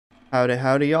Howdy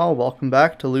howdy y'all, welcome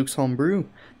back to Luke's Homebrew.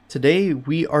 Today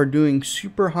we are doing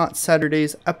SuperHott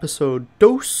Saturdays episode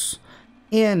dos,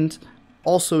 and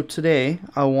also today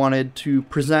I wanted to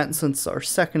present, since our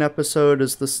second episode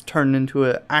as this turned into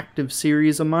an active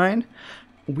series of mine,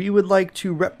 we would like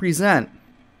to represent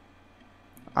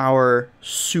our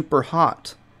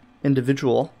SuperHott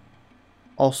individual,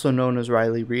 also known as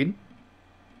Riley Reed.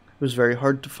 It was very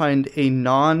hard to find a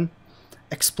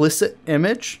non-explicit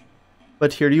image,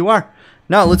 but here you are.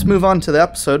 Now let's move on to the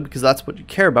episode because that's what you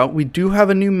care about. We do have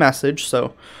a new message,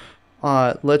 so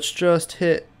let's just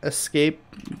hit escape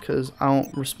because I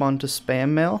don't respond to spam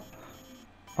mail.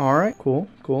 Alright, cool.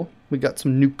 We got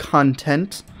some new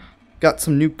content.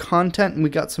 And we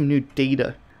got some new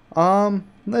data.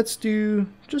 Let's do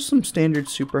just some standard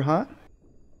SuperHott.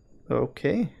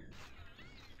 Okay.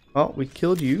 Oh, we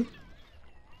killed you.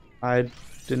 I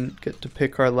didn't get to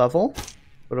pick our level,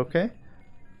 but okay.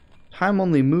 Time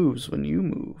only moves when you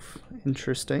move.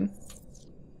 Interesting.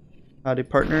 Howdy,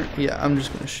 partner. Yeah, I'm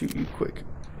just gonna shoot you quick.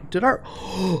 Did our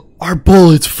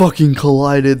bullets fucking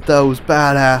collided? That was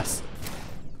badass.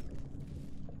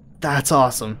 That's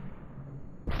awesome.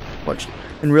 Watch.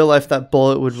 In real life, that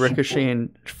bullet would ricochet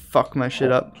and fuck my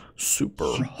shit up. Super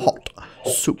hot.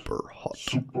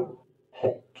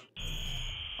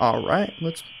 All right,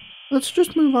 let's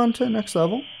just move on to the next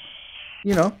level.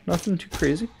 You know, nothing too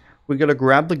crazy. We gotta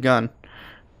grab the gun.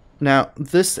 Now,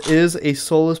 this is a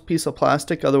soulless piece of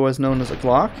plastic, otherwise known as a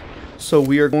Glock. So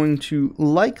we are going to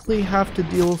likely have to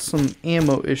deal with some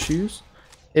ammo issues.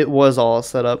 It was all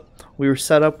set up. We were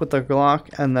set up with our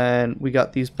Glock, and then we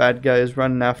got these bad guys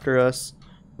running after us.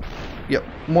 Yep,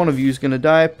 one of you is gonna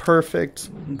die. Perfect.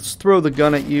 Let's throw the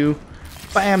gun at you.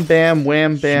 Bam, bam,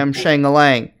 wham, bam,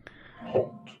 shang-a-lang.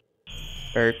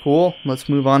 Very cool. Let's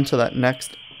move on to that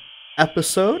next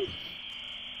episode.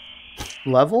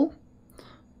 Level?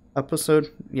 Episode?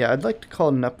 Yeah, I'd like to call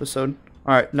it an episode.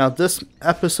 Alright, now this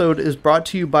episode is brought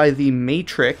to you by The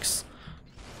Matrix.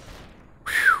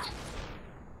 Whew.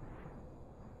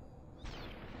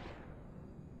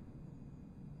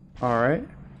 Alright.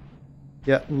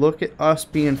 Yeah, look at us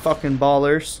being fucking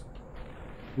ballers.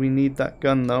 We need that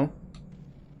gun though.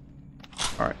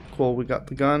 Alright, cool, we got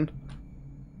the gun.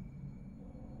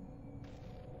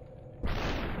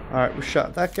 Alright, we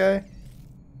shot that guy.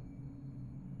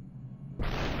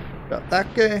 Got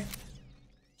that guy.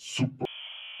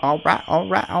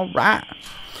 Alright.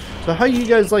 So how you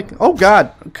guys like... Oh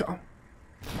god!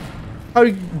 How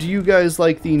do you guys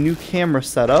like the new camera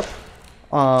setup?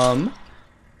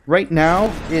 Right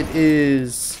now, it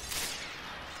is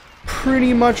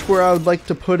pretty much where I would like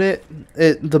to put it.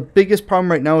 The biggest problem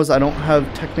right now is I don't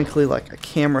have technically like a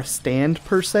camera stand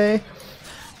per se.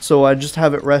 So I just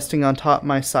have it resting on top of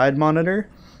my side monitor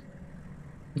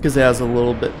because it has a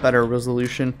little bit better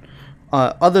resolution.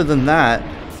 Other than that,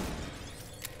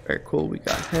 very cool, we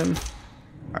got him.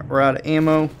 Alright, we're out of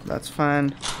ammo, that's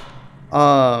fine.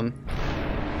 But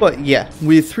yeah,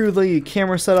 we threw the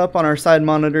camera setup on our side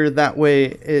monitor, that way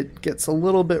it gets a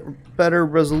little bit better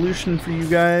resolution for you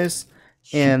guys,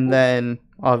 and then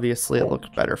obviously it looks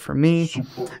better for me.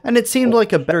 And it seemed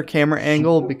like a better camera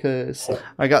angle because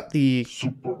I got the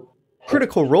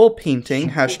critical role painting,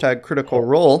 hashtag critical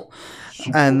role.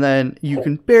 And then you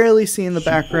can barely see in the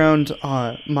background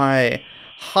my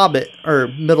Hobbit or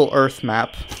Middle Earth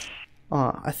map.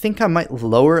 I think I might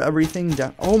lower everything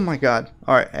down. Oh my god.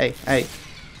 Alright, hey,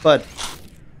 bud.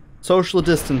 Social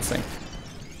distancing.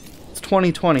 It's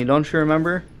 2020, don't you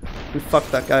remember? We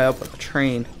fucked that guy up with a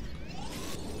train.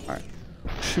 Alright.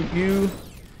 Shoot you.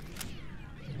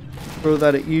 Throw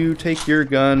that at you. Take your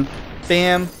gun.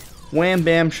 Bam. Wham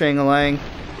bam shang-a-lang.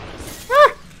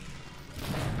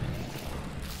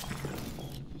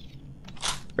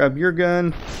 Grab your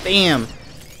gun. Bam!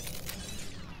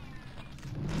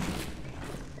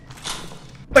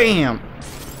 Bam!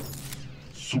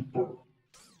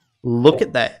 Look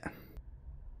at that.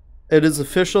 It is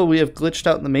official. We have glitched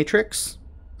out in the Matrix.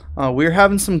 We were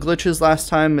having some glitches last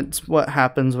time. It's what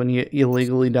happens when you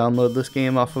illegally download this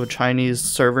game off of a Chinese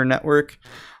server network.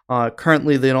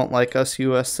 Currently, they don't like us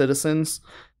US citizens.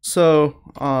 So,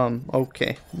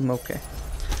 okay.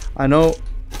 I know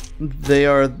they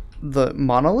are the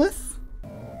monolith?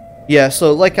 Yeah,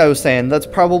 so like I was saying, that's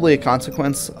probably a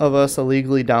consequence of us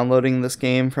illegally downloading this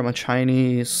game from a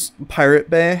Chinese pirate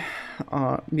bay.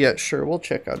 Yeah, sure, we'll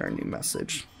check out our new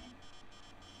message.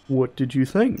 What did you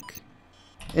think?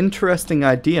 Interesting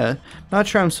idea. Not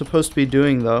sure I'm supposed to be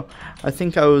doing though. I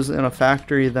think I was in a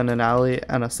factory, then an alley,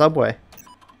 and a subway.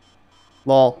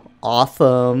 Lol.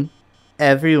 Awesome.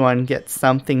 Everyone gets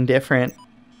something different.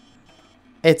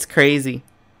 It's crazy.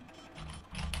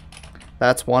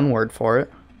 That's one word for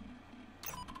it.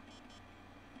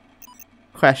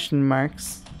 Question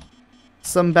marks.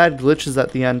 Some bad glitches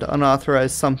at the end.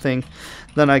 Unauthorized something.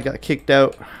 Then I got kicked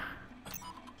out.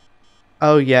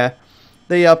 Oh yeah.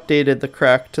 They updated the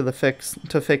crack to fix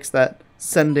that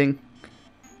sending.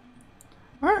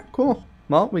 Alright, cool.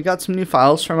 Well, we got some new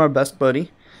files from our best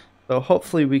buddy. So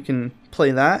hopefully we can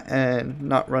play that and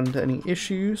not run into any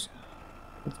issues.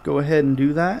 Let's go ahead and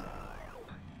do that.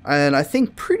 And I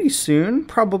think pretty soon,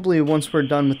 probably once we're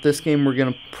done with this game, we're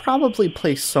going to probably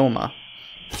play Soma.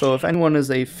 So if anyone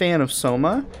is a fan of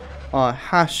Soma,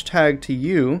 hashtag to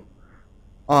you.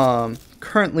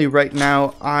 Currently right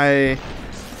now, I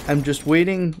am just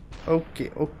waiting. Okay.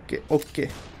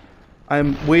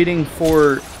 I'm waiting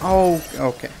for, oh,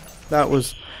 okay. That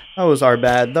was our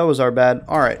bad.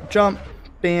 Alright, jump.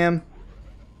 Bam.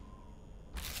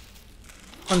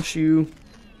 Punch you.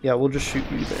 Yeah, we'll just shoot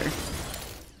you there.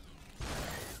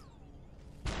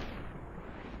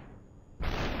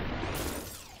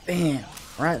 Bam.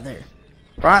 Right there.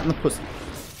 Right in the pussy.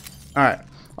 Alright.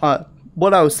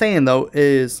 What I was saying though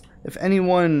is if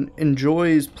anyone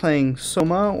enjoys playing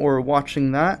Soma or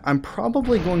watching that, I'm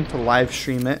probably going to live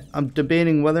stream it. I'm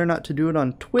debating whether or not to do it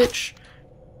on Twitch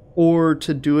or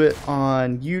to do it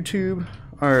on YouTube,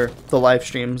 or the live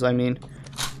streams, I mean.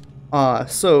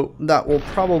 So that will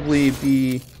probably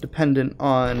be dependent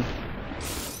on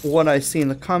what I see in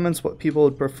the comments, what people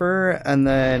would prefer, and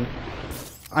then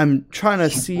I'm trying to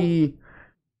see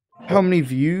how many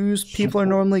views people are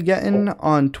normally getting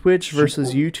on Twitch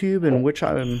versus YouTube, and which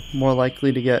I'm more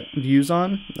likely to get views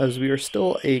on, as we are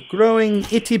still a growing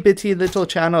itty bitty little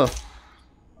channel.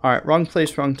 Alright, wrong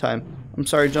place, wrong time. I'm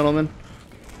sorry, gentlemen.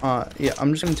 Yeah,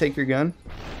 I'm just gonna take your gun.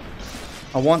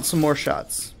 I want some more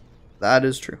shots. That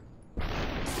is true.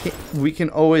 We can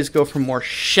always go for more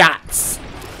shots.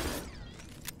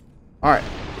 Alright.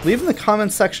 Leave in the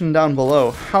comments section down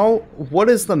below what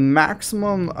is the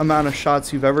maximum amount of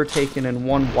shots you've ever taken in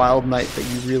one wild night that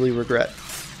you really regret?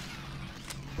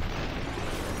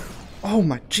 Oh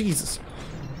my Jesus.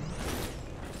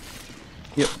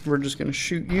 Yep, we're just gonna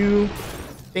shoot you.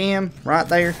 Bam, right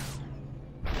there.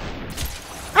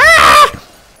 Ah!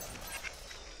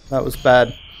 That was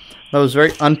bad. That was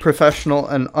very unprofessional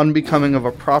and unbecoming of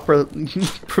a proper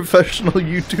professional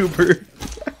YouTuber.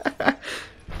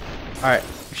 Alright,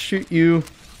 shoot you.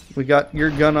 We got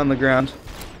your gun on the ground.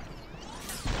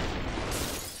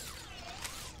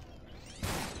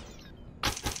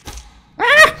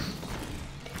 Ah!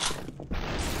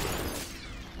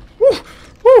 Woo!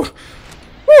 Woo!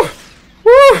 Woo!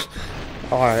 Woo!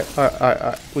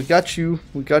 Alright. We got you.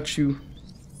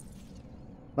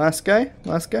 Last guy?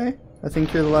 I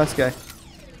think you're the last guy.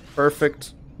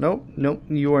 Perfect. Nope,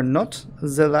 you are not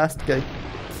the last guy.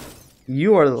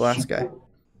 You are the last guy.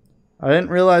 I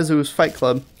didn't realize it was Fight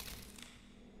Club.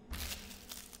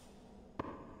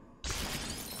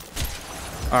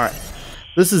 Alright.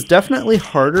 This is definitely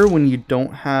harder when you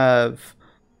don't have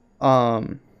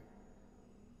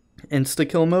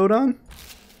insta-kill mode on.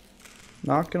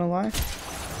 Not gonna lie.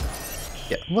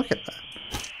 Yeah, look at that.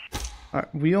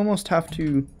 Alright, we almost have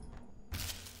to...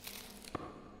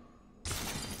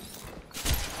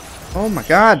 Oh my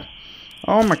god!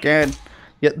 Oh my god!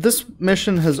 Yeah, this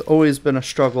mission has always been a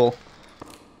struggle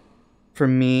for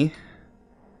me.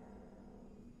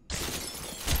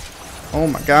 Oh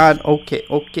my god.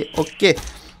 Okay.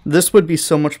 This would be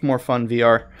so much more fun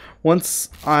VR. Once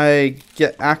I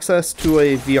get access to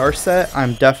a VR set,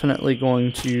 I'm definitely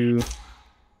going to...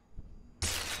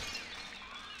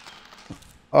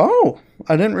 Oh!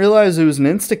 I didn't realize it was an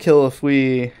insta-kill if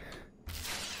we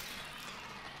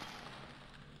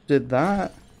did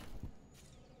that.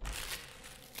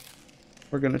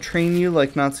 We're gonna train you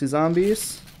like Nazi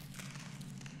zombies.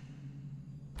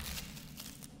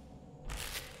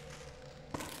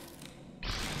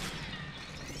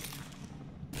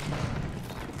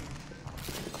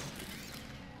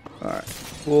 Alright,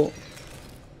 cool.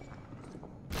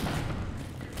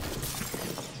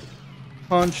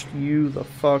 Punched you the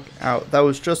fuck out. That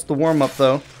was just the warm-up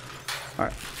though.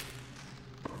 Alright.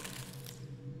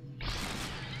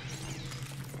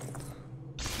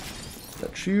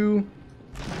 That's you.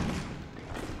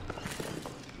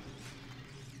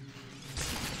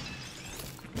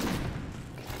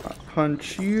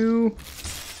 Punch you.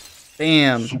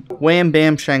 Bam. Wham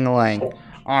bam shangalang.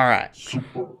 Alright.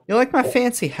 You like my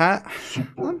fancy hat?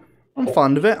 I'm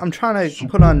fond of it. I'm trying to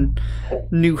put on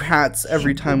new hats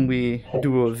every time we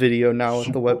do a video now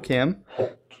with the webcam.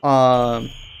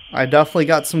 I definitely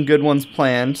got some good ones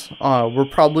planned. We're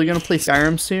probably going to play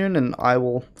Skyrim soon, and I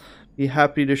will be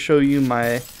happy to show you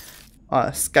my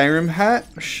Skyrim hat,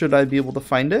 should I be able to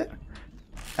find it.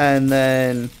 And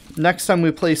then next time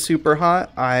we play Superhot,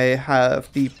 I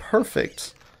have the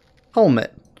perfect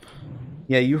helmet.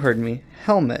 Yeah, you heard me.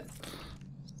 Helmet.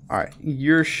 Alright,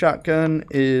 your shotgun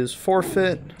is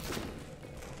forfeit.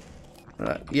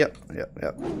 Yep.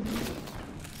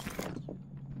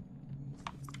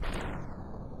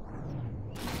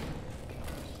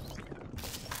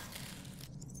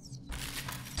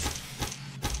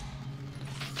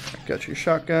 Got your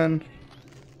shotgun.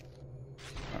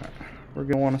 Alright, we're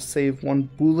gonna want to save one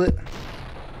bullet.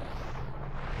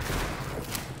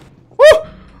 Woo!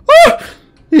 Ah!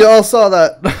 You all saw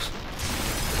that.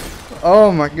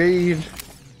 Oh my god.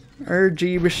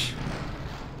 Jeebish.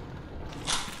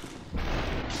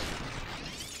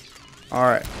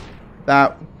 Alright.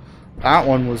 That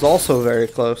one was also very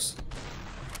close.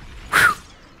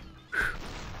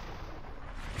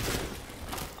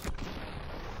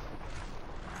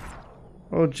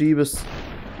 Oh, Jeebus.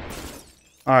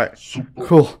 Alright,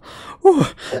 cool. Whew,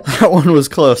 that one was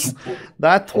close.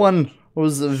 That one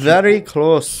was very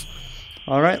close.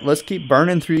 Alright, let's keep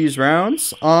burning through these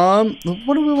rounds. What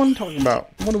do we want to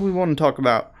talk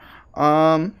about?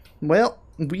 Well,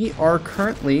 we are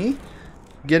currently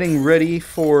getting ready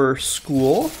for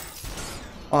school.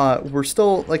 We're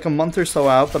still like a month or so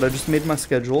out, but I just made my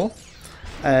schedule.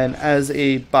 And as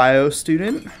a bio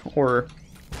student, or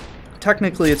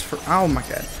technically it's for, oh my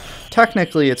god,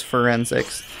 technically it's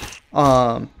forensics,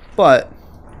 but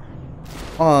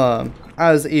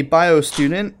as a bio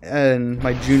student in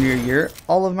my junior year,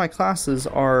 all of my classes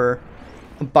are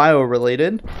bio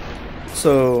related.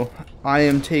 So I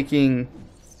am taking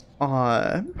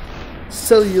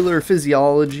cellular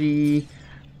physiology,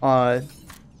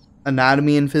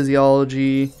 anatomy and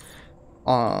physiology,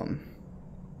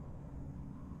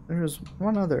 there's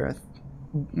one other.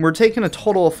 We're taking a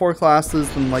total of 4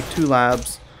 classes and like 2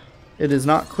 labs. It is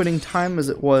not quitting time as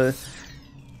it was.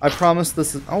 I promise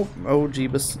this is, oh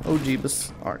Jeebus.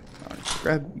 Alright,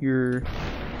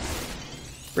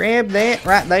 grab that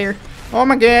right there. Oh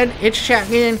my god, it's a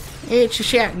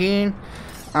shotgun.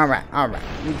 Alright,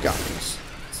 we got this.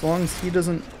 As long as he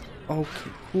doesn't, okay,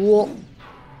 cool.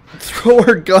 Throw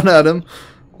our gun at him.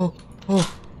 Oh.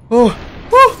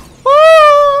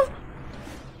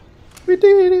 We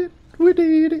did it.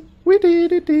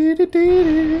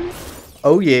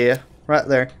 Oh yeah, right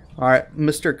there. Alright,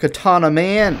 Mr. Katana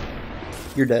Man.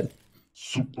 You're dead.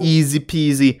 Easy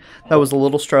peasy. That was a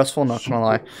little stressful, not gonna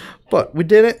lie. But we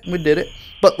did it.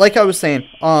 But like I was saying,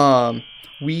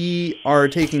 we are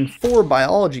taking 4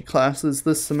 biology classes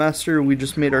this semester. We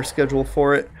just made our schedule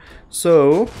for it.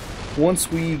 So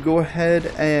once we go ahead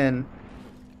and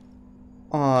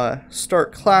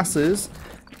start classes,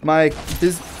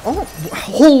 oh,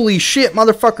 holy shit,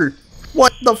 motherfucker.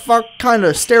 What the fuck kind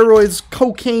of steroids,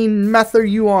 cocaine, meth are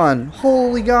you on?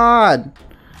 Holy god.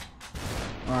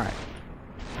 Alright.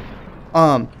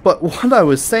 But what I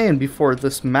was saying before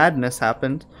this madness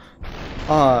happened,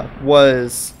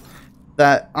 was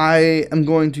that I am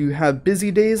going to have busy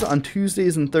days on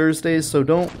Tuesdays and Thursdays, so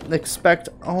don't expect,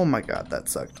 oh my god, that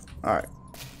sucked. Alright.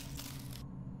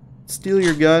 Steal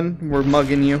your gun, we're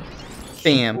mugging you.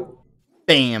 Bam.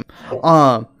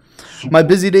 My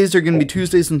busy days are going to be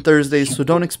Tuesdays and Thursdays, so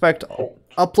don't expect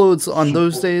uploads on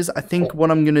those days. I think what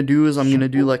I'm going to do is I'm going to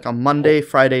do like a Monday,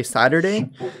 Friday, Saturday.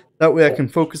 That way I can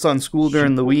focus on school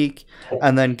during the week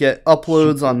and then get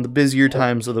uploads on the busier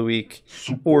times of the week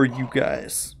for you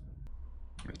guys.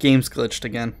 Game's glitched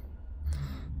again.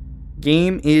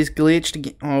 Game is glitched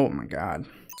again. Oh my god.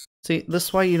 See, this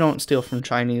is why you don't steal from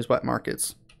Chinese wet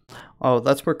markets. Oh,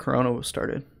 that's where Corona was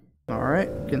started.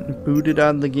 Alright, getting booted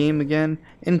out of the game again.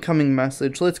 Incoming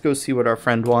message. Let's go see what our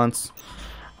friend wants.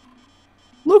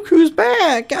 Look who's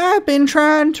back! I've been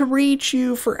trying to reach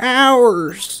you for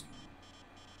hours.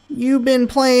 You've been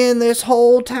playing this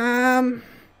whole time?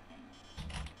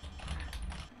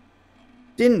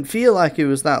 Didn't feel like it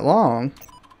was that long.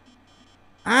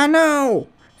 I know!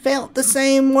 Felt the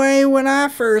same way when I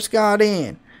first got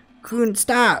in. Couldn't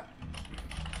stop.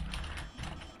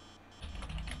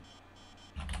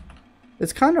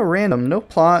 It's kind of random. No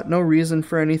plot, no reason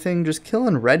for anything, just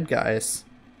killing red guys.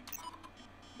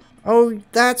 Oh,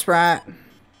 that's right.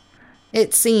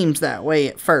 It seems that way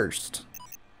at first.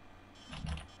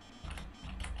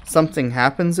 Something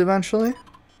happens eventually?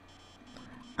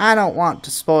 I don't want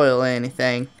to spoil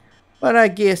anything, but I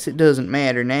guess it doesn't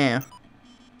matter now.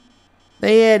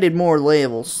 They added more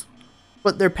levels,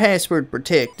 but they're password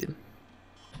protected.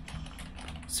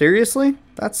 Seriously?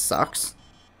 That sucks.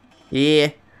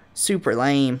 Yeah. Super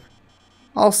lame.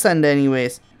 I'll send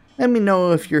anyways. Let me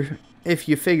know if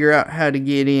you figure out how to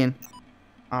get in.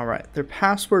 Alright, they're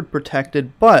password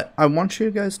protected, but I want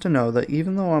you guys to know that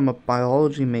even though I'm a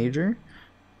biology major,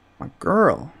 my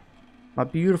girl, my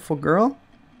beautiful girl,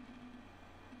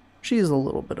 she's a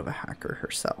little bit of a hacker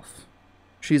herself.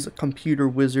 She's a computer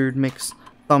wizard, makes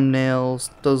thumbnails,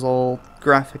 does all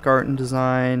graphic art and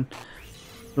design,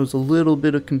 knows a little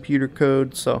bit of computer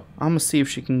code, so I'm gonna see if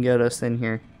she can get us in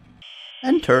here.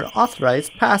 Enter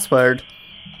authorized password.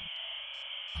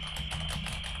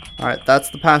 Alright, that's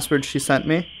the password she sent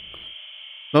me.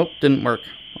 Nope, didn't work.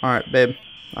 Alright, babe.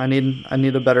 I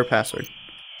need a better password.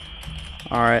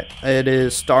 Alright, it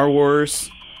is Star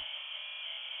Wars.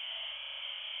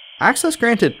 Access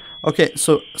granted. Okay,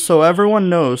 so everyone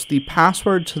knows the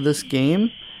password to this game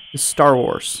is Star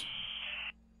Wars.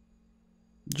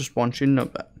 Just want you to know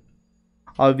that.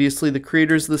 Obviously, the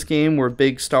creators of this game were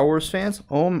big Star Wars fans.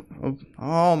 Oh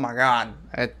my god.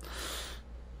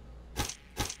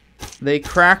 They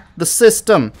cracked the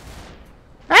system.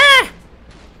 Ah!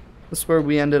 That's where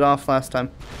we ended off last time.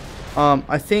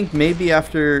 I think maybe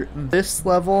after this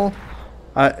level,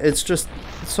 it's just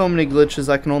so many glitches.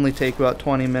 I can only take about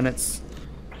 20 minutes,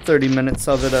 30 minutes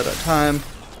of it at a time.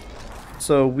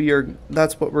 So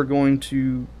that's what we're going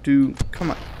to do. Come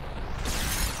on.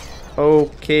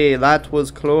 Okay, that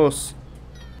was close.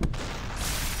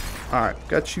 Alright,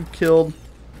 got you killed.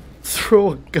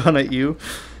 Throw a gun at you.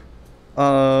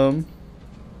 Grab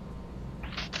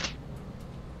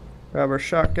our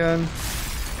shotgun.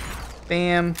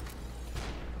 Bam.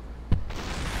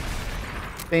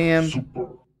 Bam.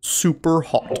 Super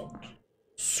hot.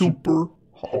 Super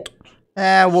hot.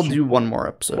 We'll do one more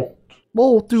episode.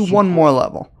 We'll do one more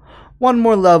level. One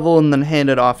more level and then hand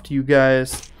it off to you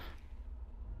guys.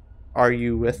 Are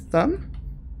you with them?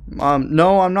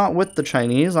 No, I'm not with the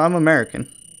Chinese. I'm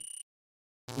American.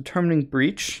 Determining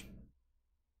breach.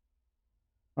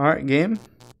 Alright, game.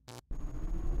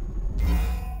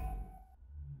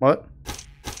 What?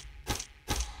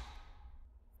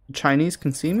 The Chinese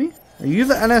can see me? Are you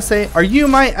the NSA? Are you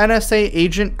my NSA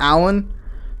agent, Alan?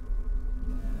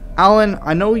 Alan,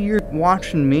 I know you're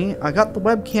watching me. I got the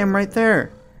webcam right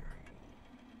there.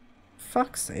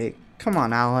 Fuck's sake. Come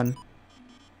on, Alan.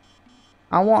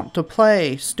 I want to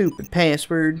play, stupid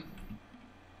password.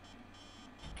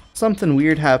 Something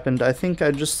weird happened. I think I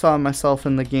just saw myself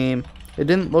in the game. It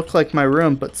didn't look like my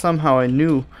room, but somehow I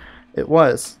knew it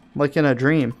was. Like in a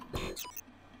dream.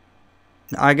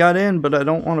 I got in, but I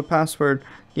don't want a password.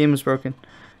 Game is broken.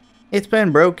 It's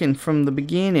been broken from the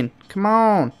beginning. Come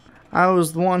on. I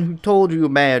was the one who told you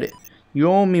about it. You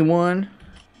owe me one.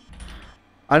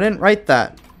 I didn't write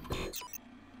that.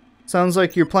 Sounds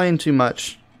like you're playing too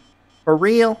much. For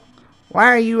real? Why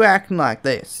are you acting like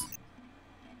this?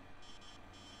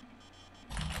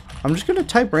 I'm just gonna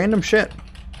type random shit.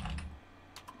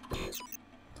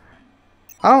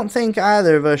 I don't think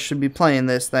either of us should be playing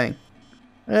this thing.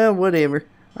 Whatever.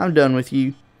 I'm done with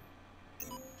you.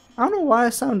 I don't know why I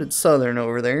sounded southern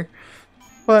over there.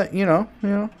 But, you know.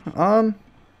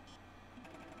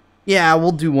 Yeah,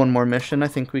 we'll do one more mission. I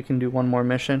think we can do one more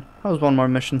mission. How does one more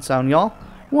mission sound, y'all?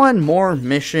 One more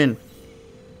mission.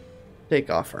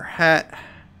 Take off our hat.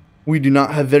 We do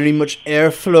not have very much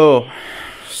airflow.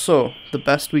 So, the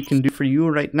best we can do for you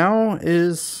right now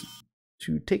is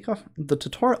to take off the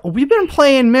tutorial. We've been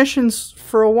playing missions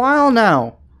for a while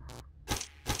now.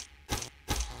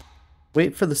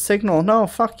 Wait for the signal. No,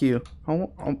 fuck you.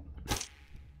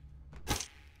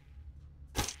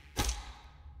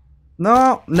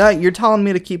 No, you're telling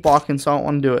me to keep walking, so I don't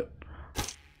want to do it.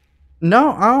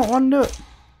 No, I don't want to do it.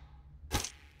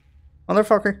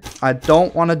 Motherfucker, I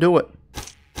don't want to do it.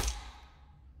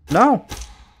 No.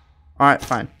 Alright,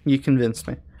 fine. You convinced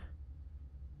me.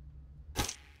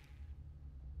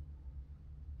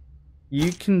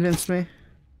 You convinced me.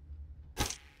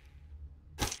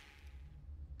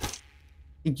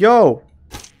 Yo!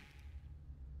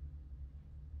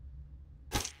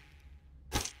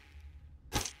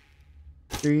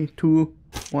 Three, two,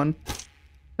 one.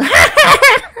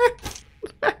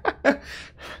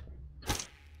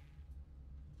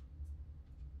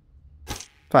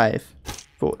 5,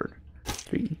 4,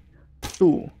 3,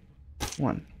 2,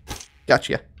 1.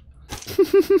 Gotcha.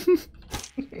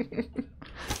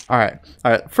 Alright,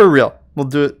 for real. We'll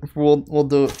do it. We'll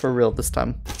do it for real this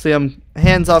time. See, I'm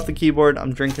hands off the keyboard.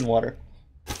 I'm drinking water.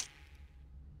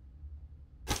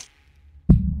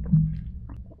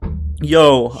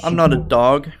 Yo, I'm not a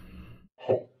dog.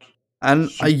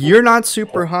 And you're not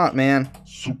super hot, man.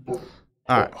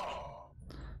 Alright.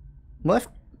 Left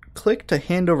click to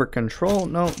hand over control.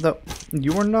 No,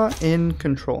 you're not in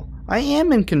control. I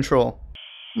am in control.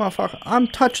 Motherfucker, I'm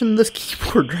touching this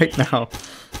keyboard right now.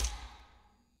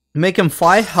 Make him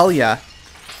fly? Hell yeah.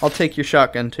 I'll take your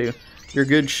shotgun too. You're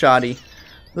good shoddy.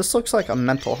 This looks like a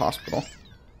mental hospital.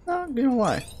 Not gonna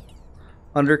lie.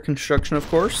 Under construction, of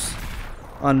course.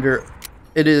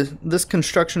 This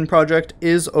construction project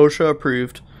is OSHA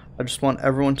approved. I just want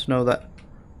everyone to know that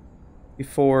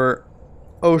before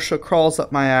OSHA crawls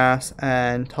up my ass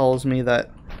and tells me that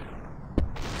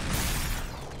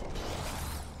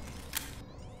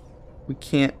we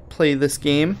can't play this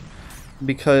game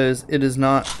because it is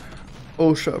not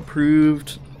OSHA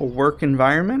approved a work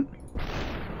environment.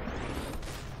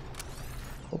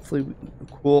 Hopefully,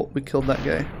 we killed that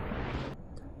guy.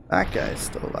 That guy's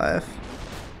still alive.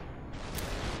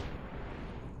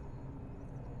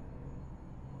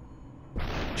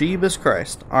 Jeebus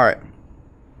Christ. Alright.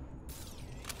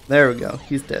 There we go.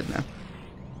 He's dead now.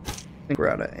 I think we're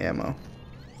out of ammo.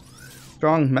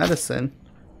 Strong medicine.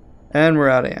 And we're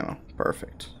out of ammo.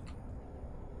 Perfect.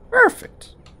 Perfect.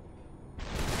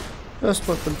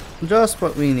 Just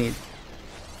what we need.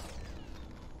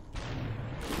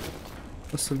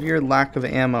 A severe lack of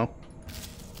ammo.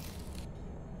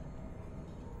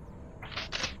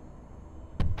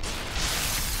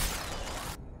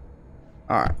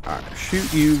 Alright.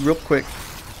 Shoot you real quick.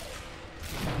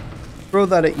 Throw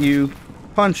that at you.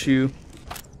 Punch you.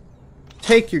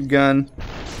 Take your gun.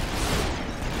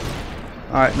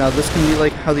 Alright, now this can be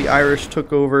like how the Irish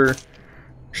took over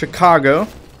Chicago.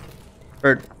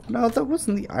 Or, no, that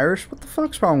wasn't the Irish. What the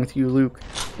fuck's wrong with you, Luke?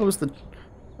 That was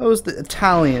the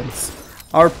Italians.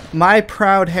 My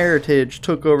proud heritage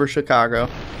took over Chicago.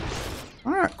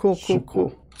 Alright,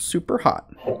 cool. Super hot.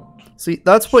 See,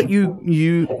 that's what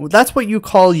you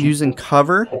call using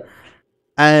cover.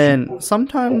 And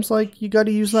sometimes, like, you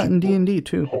gotta use that in D&D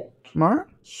too. Alright?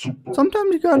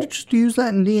 Sometimes you gotta just use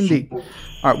that in D&D.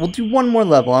 Alright, we'll do one more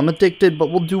level. I'm addicted, but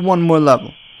we'll do one more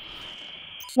level.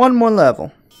 One more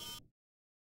level.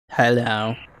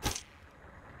 Hello.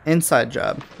 Inside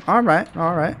job. Alright.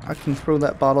 I can throw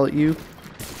that bottle at you.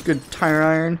 Good tire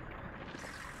iron.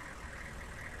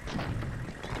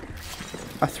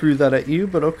 I threw that at you,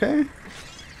 but okay.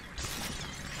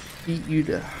 Beat you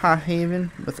to High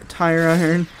Haven with a tire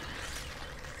iron.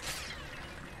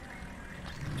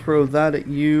 Throw that at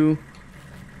you.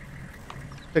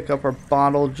 Pick up our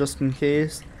bottle just in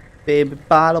case. Baby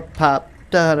bottle pop.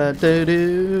 Da da da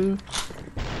do.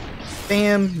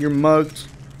 Bam, you're mugged.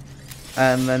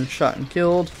 And then shot and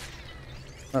killed.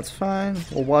 That's fine.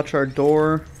 We'll watch our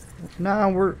door. Nah,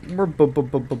 we're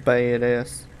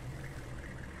badass.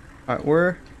 Alright,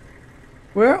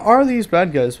 where are these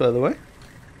bad guys, by the way?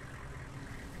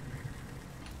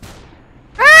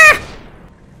 Ah!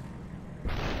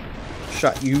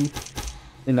 Shot you.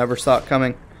 They never saw it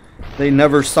coming. They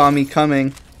never saw me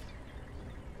coming.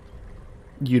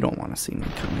 You don't want to see me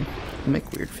coming. I make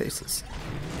weird faces.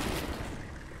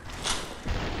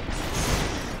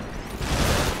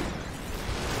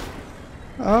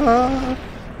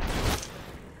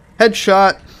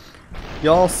 Headshot.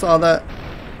 Y'all saw that.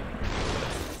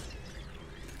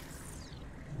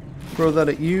 Throw that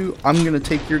at you. I'm gonna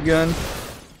take your gun.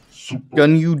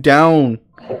 Gun you down.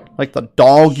 Like the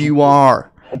dog you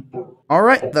are.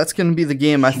 Alright, that's gonna be the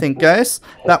game, I think, guys.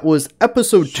 That was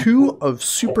episode 2 of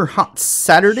SuperHott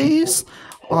Saturdays.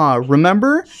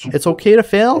 Remember, it's okay to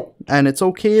fail, and it's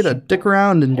okay to dick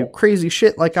around and do crazy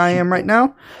shit like I am right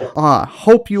now.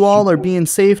 Hope you all are being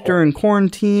safe during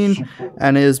quarantine,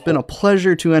 and it has been a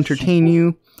pleasure to entertain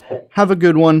you. Have a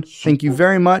good one. Thank you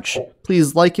very much.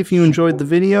 Please like if you enjoyed the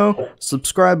video.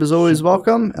 Subscribe is always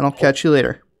welcome, and I'll catch you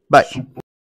later. Bye.